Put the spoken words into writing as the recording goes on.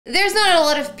There's not a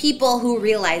lot of people who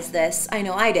realize this, I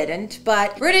know I didn't,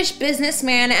 but British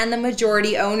businessman and the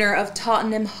majority owner of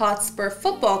Tottenham Hotspur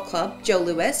Football Club, Joe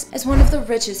Lewis, is one of the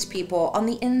richest people on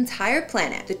the entire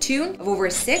planet, the tune of over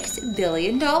 $6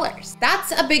 billion.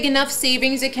 That's a big enough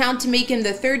savings account to make him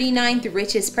the 39th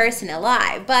richest person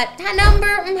alive, but that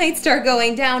number might start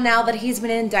going down now that he's been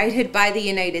indicted by the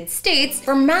United States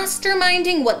for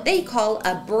masterminding what they call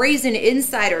a brazen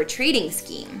insider trading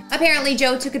scheme. Apparently,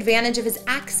 Joe took advantage of his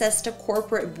access to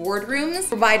corporate boardrooms,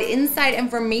 provide inside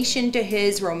information to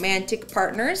his romantic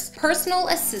partners, personal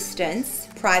assistants,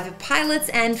 private pilots,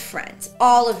 and friends,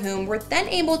 all of whom were then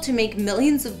able to make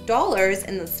millions of dollars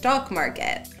in the stock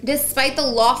market. Despite the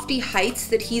lofty heights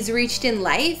that he's reached in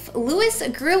life, Lewis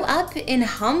grew up in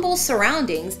humble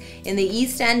surroundings in the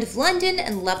East End of London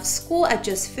and left school at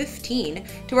just 15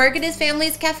 to work at his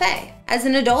family's cafe. As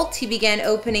an adult, he began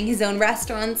opening his own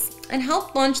restaurants and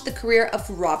helped launch the career of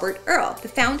Robert Earl, the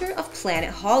founder of Planet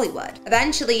Hollywood.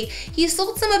 Eventually, he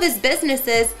sold some of his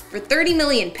businesses for £30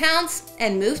 million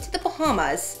and moved to the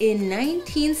Bahamas in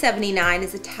 1979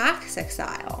 as a tax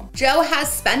exile. Joe has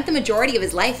spent the majority of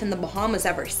his life in the Bahamas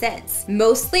ever since,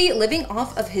 mostly living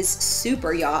off of his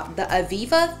super yacht, the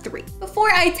Aviva III.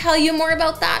 Before I tell you more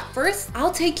about that, first,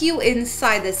 I'll take you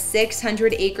inside the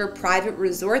 600-acre private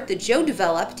resort that Joe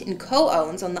developed and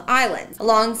co-owns on the islands,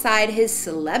 alongside his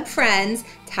celeb friends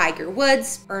Tiger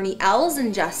Woods, Ernie Els,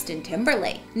 and Justin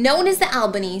Timberlake. Known as the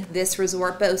Albany, this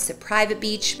resort boasts a private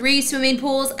beach, 3 swimming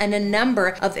pools, and a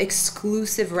number of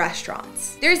exclusive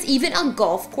restaurants. There's even a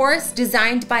golf course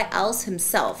designed by Els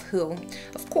himself, who,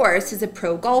 of course, is a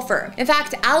pro golfer. In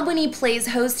fact, Albany plays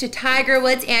host to Tiger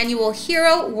Woods' annual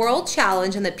Hero World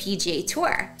Challenge on the PGA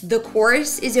Tour. The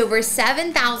course is over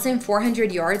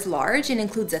 7,400 yards large and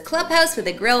includes a clubhouse with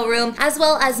a grill room, as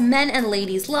well as men and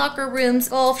ladies locker rooms,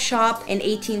 golf shop, an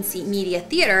 18-seat media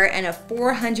theater, and a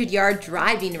 400-yard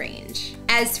driving range.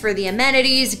 As for the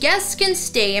amenities, guests can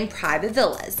stay in private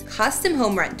villas, custom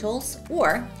home rentals,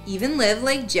 or even live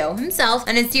like Joe himself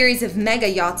on a series of mega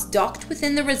yachts docked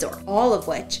within the resort, all of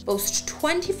which boast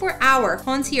 24-hour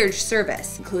concierge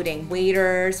service, including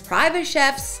waiters, private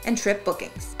chefs, and trip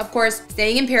bookings. Of course,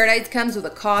 staying in paradise comes with a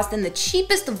cost, and the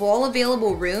cheapest of all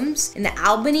available rooms in the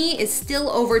Albany is still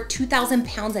over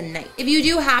 £2,000 a night. If you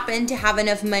do happen to have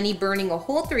enough money burning a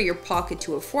hole through your pocket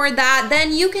to afford that,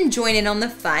 then you can join in on the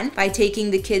fun by taking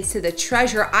the kids to the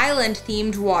Treasure Island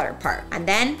themed water park, and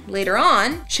then later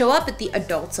on show up at the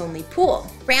adults only pool.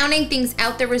 Rounding things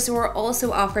out, the resort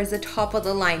also offers a top of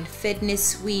the line fitness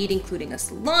suite, including a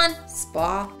salon,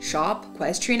 spa, shop,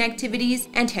 equestrian activities,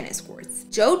 and tennis courts.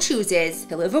 Joe chooses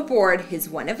to live aboard his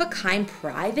one-of-a-kind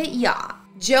private yacht.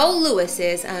 Joe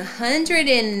Lewis's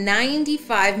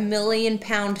 £195 million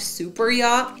super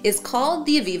yacht is called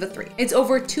the Aviva III. It's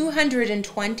over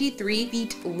 223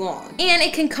 feet long, and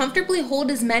it can comfortably hold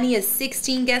as many as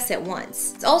 16 guests at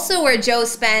once. It's also where Joe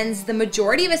spends the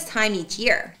majority of his time each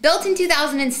year. Built in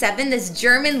 2007, this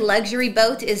German luxury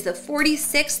boat is the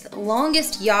 46th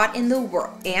longest yacht in the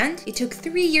world, and it took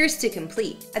 3 years to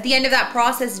complete. At the end of that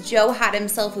process, Joe had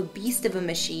himself a beast of a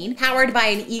machine powered by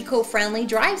an eco-friendly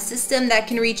drive system that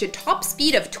can reach a top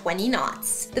speed of 20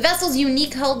 knots. The vessel's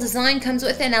unique hull design comes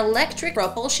with an electric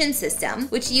propulsion system,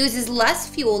 which uses less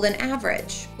fuel than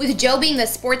average. With Joe being the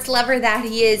sports lover that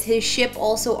he is, his ship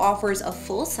also offers a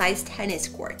full-size tennis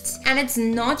court. And it's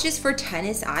not just for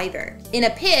tennis either. In a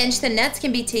pinch, the nets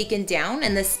can be taken down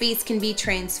and the space can be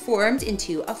transformed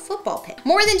into a football pitch.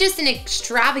 More than just an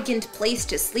extravagant place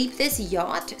to sleep, this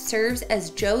yacht serves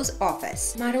as Joe's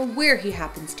office, no matter where he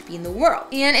happens to be in the world.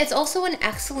 And it's also an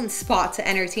excellent spot to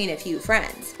entertain a few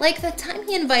friends. Like the time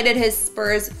he invited his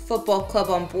Spurs football club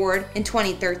on board in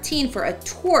 2013 for a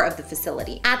tour of the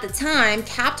facility. At the time,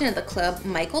 captain of the club,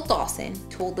 Michael Dawson,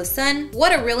 told The Sun,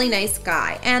 "What a really nice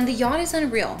guy, and the yacht is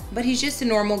unreal, but he's just a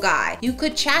normal guy. You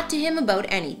could chat to him about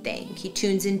anything. He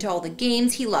tunes into all the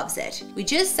games, he loves it. We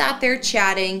just sat there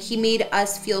chatting, he made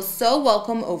us feel so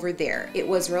welcome over there. It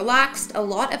was relaxed, a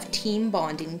lot of team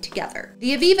bonding together."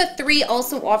 The Aviva III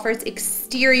also offers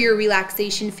exterior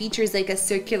relaxation features like a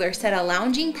circular set of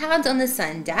lounging pads on the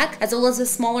sun deck, as well as a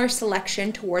smaller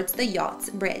selection towards the yacht's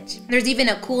bridge. There's even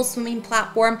a cool swimming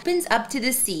platform that opens up to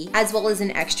the sea, as well as an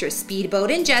extra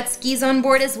speedboat and jet skis on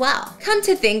board as well. Come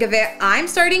to think of it, I'm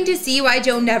starting to see why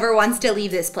Joe never wants to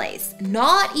leave this place,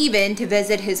 not even to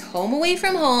visit his home away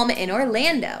from home in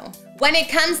Orlando. When it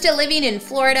comes to living in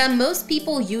Florida, most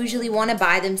people usually want to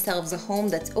buy themselves a home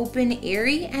that's open,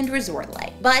 airy, and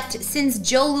resort-like. But since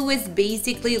Joe Lewis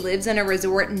basically lives on a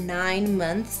resort 9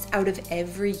 months out of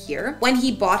every year, when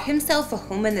he bought himself a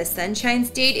home in the Sunshine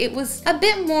State, it was a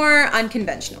bit more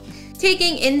unconventional.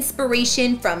 Taking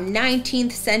inspiration from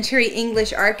 19th century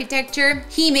English architecture,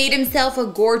 he made himself a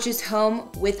gorgeous home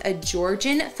with a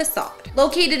Georgian facade.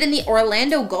 Located in the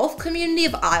Orlando Gulf community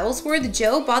of Isleworth,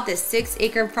 Joe bought this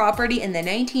 6-acre property in the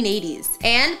 1980s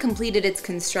and completed its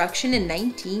construction in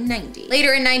 1990.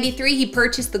 Later in 93, he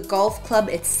purchased the golf club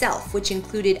itself, which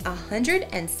included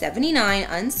 179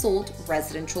 unsold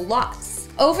residential lots.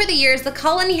 Over the years, the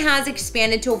colony has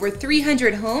expanded to over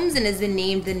 300 homes and has been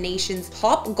named the nation's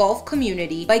top golf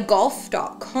community by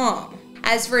golf.com.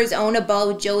 As for his own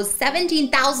abode, Joe's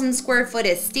 17,000 square foot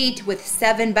estate with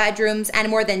 7 bedrooms and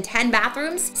more than 10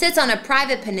 bathrooms sits on a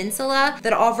private peninsula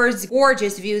that offers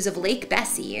gorgeous views of Lake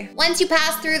Bessie. Once you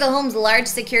pass through the home's large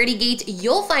security gate,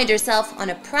 you'll find yourself on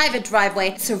a private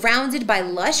driveway surrounded by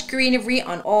lush greenery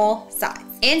on all sides.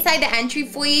 Inside the entry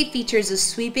foyer features a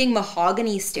sweeping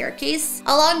mahogany staircase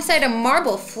alongside a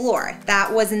marble floor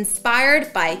that was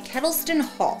inspired by Kettleston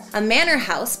Hall, a manor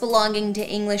house belonging to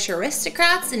English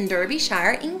aristocrats in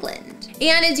Derbyshire, England.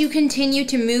 And as you continue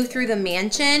to move through the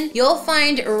mansion, you'll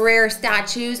find rare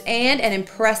statues and an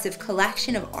impressive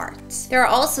collection of art. There are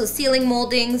also ceiling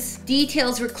moldings,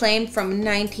 details reclaimed from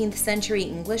 19th century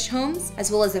English homes, as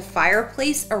well as a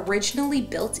fireplace originally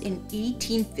built in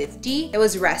 1850 that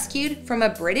was rescued from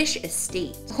a British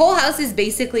estate. The whole house is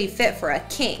basically fit for a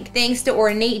king, thanks to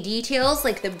ornate details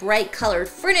like the bright colored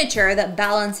furniture that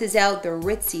balances out the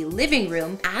ritzy living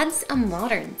room, adds a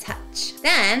modern touch.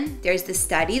 Then there's the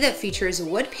study that features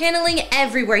wood paneling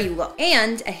everywhere you look,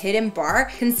 and a hidden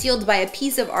bar concealed by a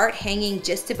piece of art hanging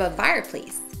just above the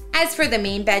fireplace. As for the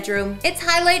main bedroom, its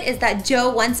highlight is that Joe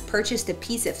once purchased a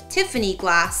piece of Tiffany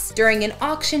glass during an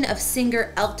auction of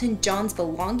singer Elton John's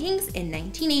belongings in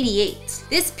 1988.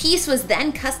 This piece was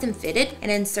then custom fitted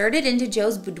and inserted into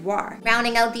Joe's boudoir.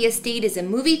 Rounding out the estate is a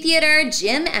movie theater,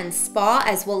 gym, and spa,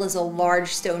 as well as a large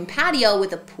stone patio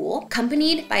with a pool,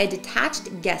 accompanied by a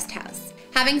detached guest house.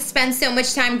 Having spent so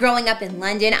much time growing up in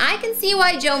London, I can see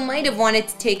why Joe might have wanted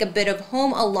to take a bit of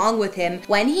home along with him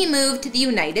when he moved to the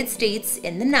United States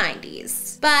in the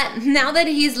 90s. But now that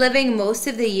he's living most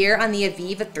of the year on the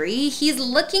Aviva III, he's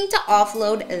looking to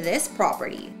offload this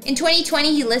property. In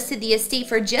 2020, he listed the estate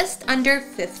for just under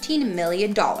 $15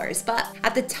 million, but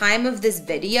at the time of this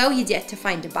video, he's yet to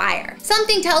find a buyer.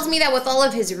 Something tells me that with all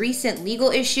of his recent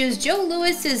legal issues, Joe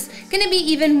Lewis is gonna be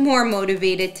even more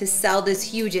motivated to sell this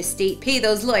huge estate, pay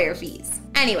those lawyer fees.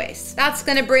 Anyways, that's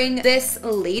gonna bring this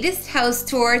latest house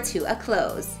tour to a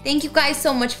close. Thank you guys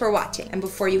so much for watching. And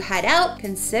before you head out,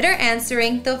 consider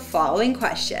answering the following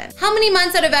question. How many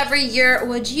months out of every year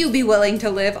would you be willing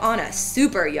to live on a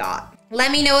super yacht?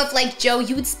 Let me know if, like Joe,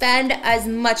 you'd spend as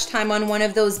much time on one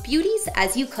of those beauties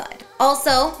as you could.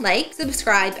 Also, like,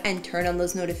 subscribe, and turn on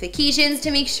those notifications to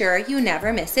make sure you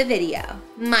never miss a video.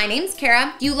 My name's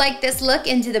Kara. If you like this look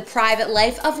into the private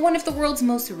life of one of the world's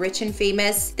most rich and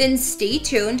famous, then stay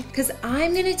tuned, because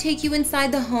I'm gonna take you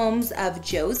inside the homes of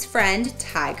Joe's friend,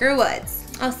 Tiger Woods.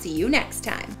 I'll see you next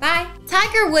time. Bye.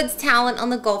 Tiger Woods' talent on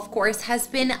the golf course has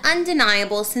been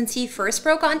undeniable since he first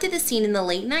broke onto the scene in the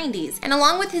late 90s, and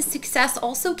along with his success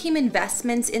also came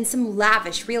investments in some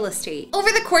lavish real estate.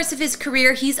 Over the course of his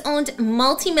career, he's owned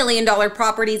multi-million-dollar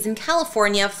properties in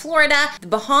California, Florida, the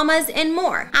Bahamas, and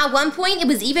more. At one point, it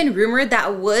was even rumored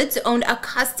that Woods owned a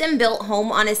custom-built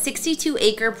home on a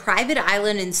 62-acre private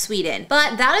island in Sweden,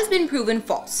 but that has been proven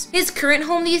false. His current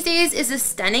home these days is a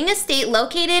stunning estate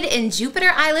located in Jupiter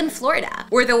Island, Florida,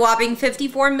 worth a whopping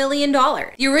 $54 million.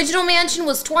 The original mansion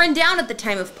was torn down at the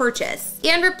time of purchase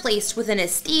and replaced with an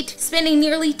estate spanning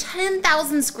nearly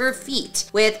 10,000 square feet,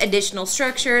 with additional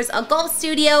structures, a golf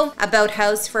studio, a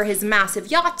boathouse for his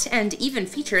massive yacht, and even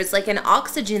features like an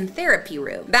oxygen therapy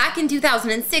room. Back in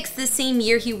 2006, the same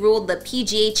year he ruled the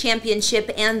PGA Championship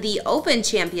and the Open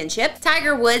Championship,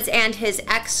 Tiger Woods and his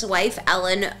ex-wife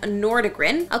Ellen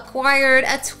Nordegren acquired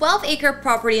a 12-acre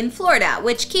property in Florida,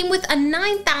 which came with a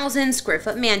 9,000 square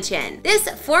foot mansion. This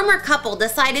former couple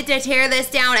decided to tear this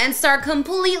down and start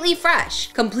completely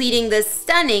fresh, completing this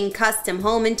stunning custom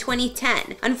home in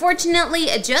 2010. Unfortunately,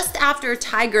 just after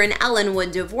Tiger and Ellen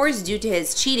would divorce due to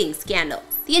his cheating scandal.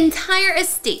 The entire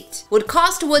estate would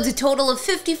cost Woods a total of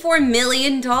 $54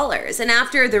 million, and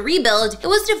after the rebuild, it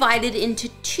was divided into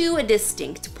 2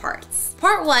 distinct parts.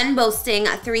 Part 1 boasting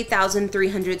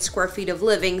 3,300 square feet of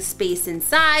living space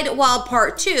inside, while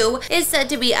Part 2 is said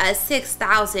to be a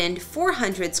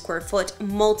 6,400 square foot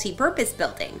multi-purpose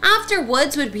building. After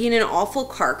Woods would be in an awful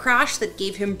car crash that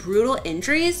gave him brutal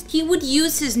injuries, he would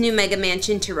use his new mega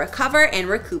mansion to recover and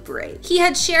recuperate. He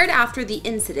had shared after the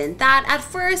incident that at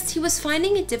first he was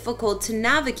finding it difficult to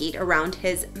navigate around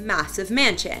his massive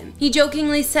mansion. He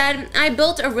jokingly said, "I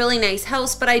built a really nice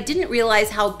house, but I didn't realize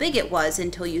how big it was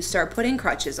until you start putting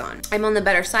crutches on. I'm on the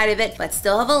better side of it, but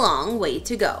still have a long way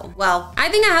to go." Well, I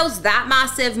think a house that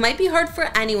massive might be hard for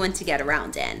anyone to get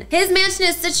around in. His mansion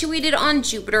is situated on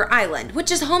Jupiter Island, which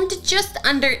is home to just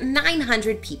under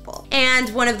 900 people, and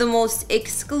one of the most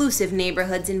exclusive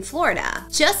neighborhoods in Florida.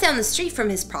 Just down the street from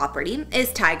his property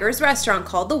is Tiger's restaurant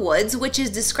called The Woods, which is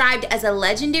described as a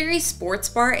legendary sports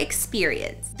bar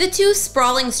experience. The two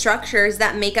sprawling structures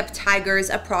that make up Tiger's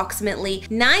approximately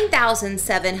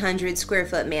 9,700 square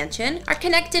foot mansion are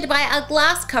connected by a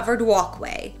glass-covered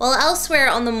walkway, while elsewhere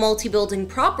on the multi-building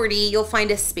property you'll find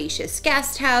a spacious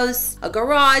guest house, a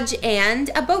garage,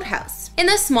 and a boathouse. In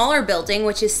the smaller building,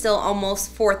 which is still almost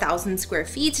 4,000 square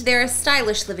feet, there are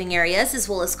stylish living areas as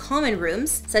well as common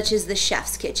rooms, such as the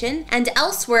chef's kitchen, and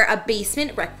elsewhere a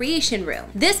basement recreation room.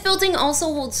 This building also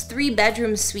holds 3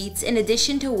 bedroom suites in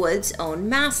addition to Wood's own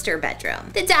master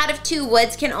bedroom. The dad of 2,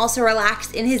 Woods, can also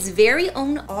relax in his very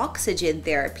own oxygen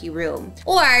therapy room,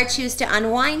 or choose to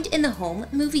unwind in the home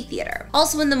movie theater.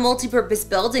 Also in the multi-purpose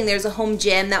building, there's a home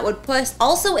gym that would put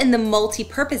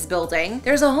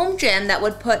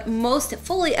most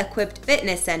fully equipped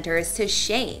fitness centers to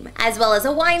shame, as well as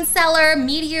a wine cellar,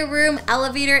 media room,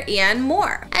 elevator, and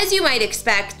more. As you might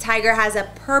expect, Tiger has a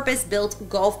purpose-built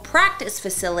golf practice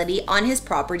facility on his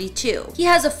property too. He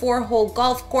has a 4-hole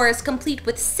golf course complete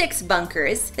with 6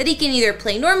 bunkers that he can either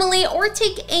play normally or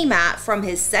take aim at from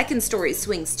his 2nd-story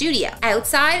swing studio.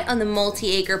 Outside on the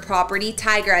multi-acre property,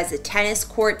 Tiger has a tennis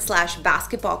court /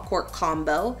 basketball court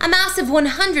combo, a massive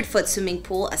 100-foot swimming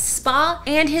pool, a spa,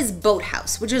 and his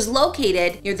boathouse, which is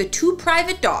located near the 2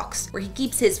 private docks where he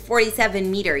keeps his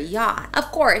 47-meter yacht.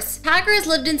 Of course, Tiger has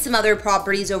lived in some other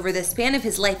properties over the span of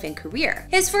his life and career.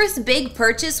 His first big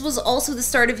purchase was also the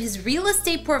start of his real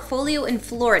estate portfolio in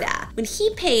Florida, when he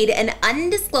paid an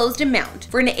undisclosed amount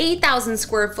for an 8,000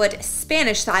 square foot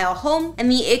Spanish-style home in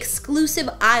the exclusive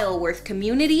Isleworth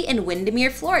community in Windermere,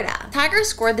 Florida. Tiger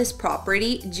scored this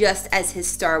property just as his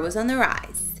star was on the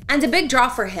rise. And a big draw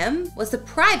for him was the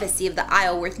privacy of the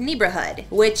Isleworth neighborhood,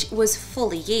 which was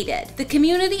fully gated. The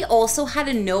community also had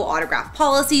a no autograph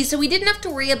policy, so we didn't have to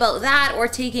worry about that or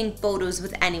taking photos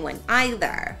with anyone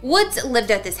either. Woods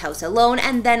lived at this house alone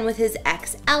and then with his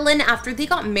ex Ellen after they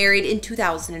got married in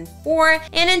 2004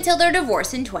 and until their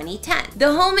divorce in 2010.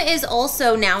 The home is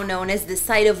also now known as the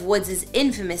site of Woods'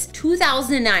 infamous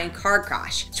 2009 car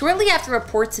crash, shortly after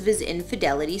reports of his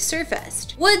infidelity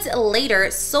surfaced. Woods later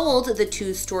sold the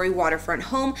 2-story waterfront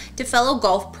home to fellow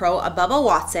golf pro Bubba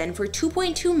Watson for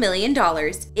 $2.2 million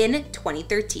in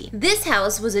 2013. This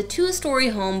house was a 2-story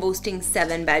home boasting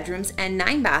 7 bedrooms and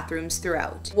 9 bathrooms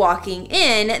throughout. Walking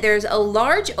in, there's a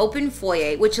large open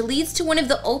foyer which leads to one of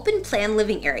the open plan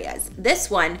living areas.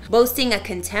 This one boasting a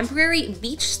contemporary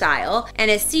beach style and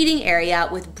a seating area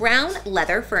with brown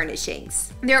leather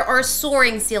furnishings. There are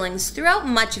soaring ceilings throughout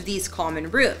much of these common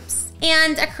rooms.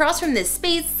 And across from this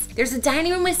space, there's a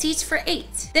dining room with seats for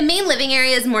 8. The main living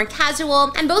area is more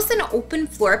casual and boasts an open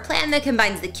floor plan that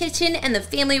combines the kitchen and the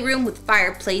family room with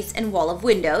fireplace and wall of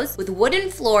windows, with wooden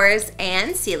floors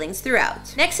and ceilings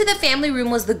throughout. Next to the family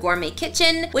room was the gourmet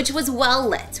kitchen, which was well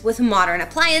lit, with modern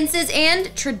appliances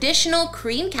and traditional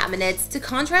cream cabinets to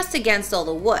contrast against all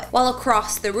the wood, while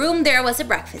across the room there was a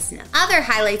breakfast nook. Other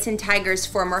highlights in Tiger's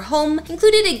former home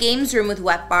included a games room with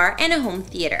wet bar and a home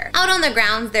theater. Out on the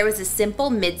grounds there was a simple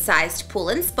mid-sized pool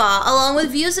and spa, along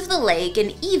with views of the lake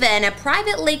and even a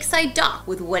private lakeside dock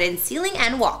with wooden ceiling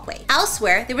and walkway.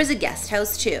 Elsewhere, there was a guest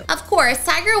house too. Of course,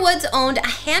 Tiger Woods owned a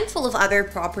handful of other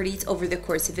properties over the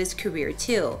course of his career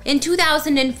too. In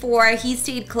 2004, he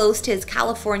stayed close to his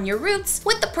California roots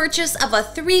with the purchase of a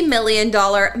 $3 million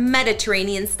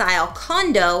Mediterranean-style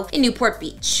condo in Newport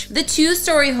Beach. The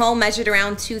 2-story home measured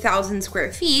around 2,000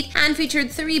 square feet and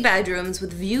featured 3 bedrooms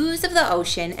with views of the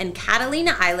ocean and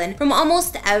Catalina Island from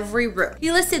almost every room.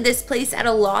 He listed this place at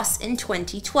a loss in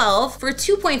 2012 for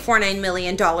 $2.49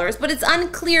 million, but it's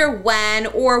unclear when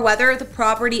or whether the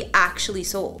property actually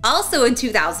sold. Also in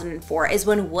 2004 is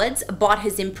when Woods bought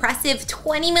his impressive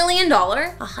 $20 million,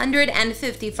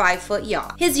 155-foot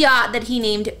yacht. His yacht that he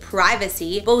named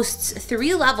Privacy boasts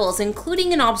 3 levels,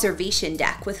 including an observation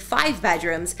deck with 5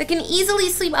 bedrooms that can easily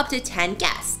sleep up to 10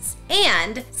 guests.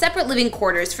 and separate living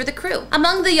quarters for the crew.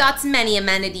 Among the yacht's many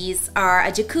amenities are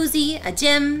a jacuzzi, a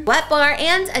gym, wet bar,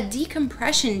 and a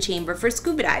decompression chamber for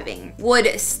scuba diving.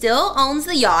 Wood still owns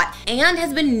the yacht and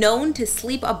has been known to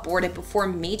sleep aboard it before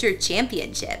major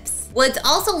championships. Woods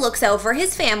also looks out for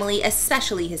his family,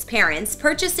 especially his parents,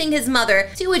 purchasing his mother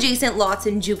 2 adjacent lots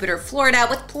in Jupiter, Florida,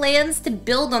 with plans to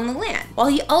build on the land, while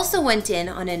he also went in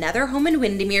on another home in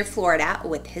Windermere, Florida,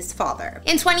 with his father.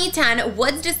 In 2010,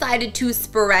 Woods decided to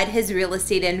spread his real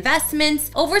estate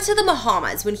investments over to the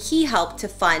Bahamas when he helped to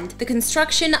fund the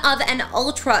construction of an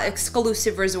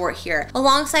ultra-exclusive resort here,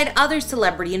 alongside other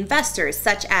celebrity investors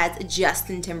such as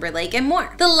Justin Timberlake and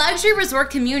more. The luxury resort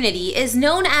community is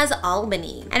known as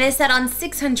Albany and is set on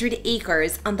 600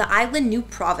 acres on the island New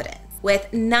Providence,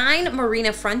 with 9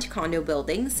 marina front condo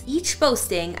buildings, each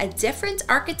boasting a different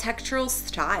architectural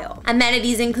style.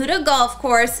 Amenities include a golf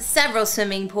course, several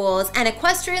swimming pools, an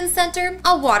equestrian center,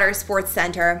 a water sports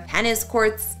center, tennis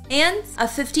courts, and a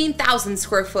 15,000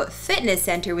 square foot fitness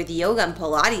center with yoga and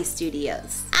Pilates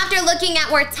studios. After looking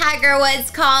at where Tiger Woods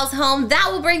calls home, that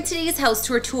will bring today's house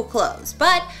tour to a close.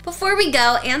 But before we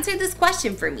go, answer this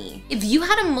question for me. If you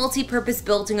had a multi-purpose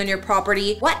building on your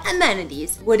property, what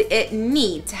amenities would it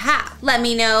need to have? Let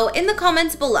me know in the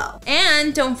comments below.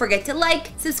 And don't forget to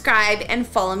like, subscribe, and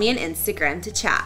follow me on Instagram to chat.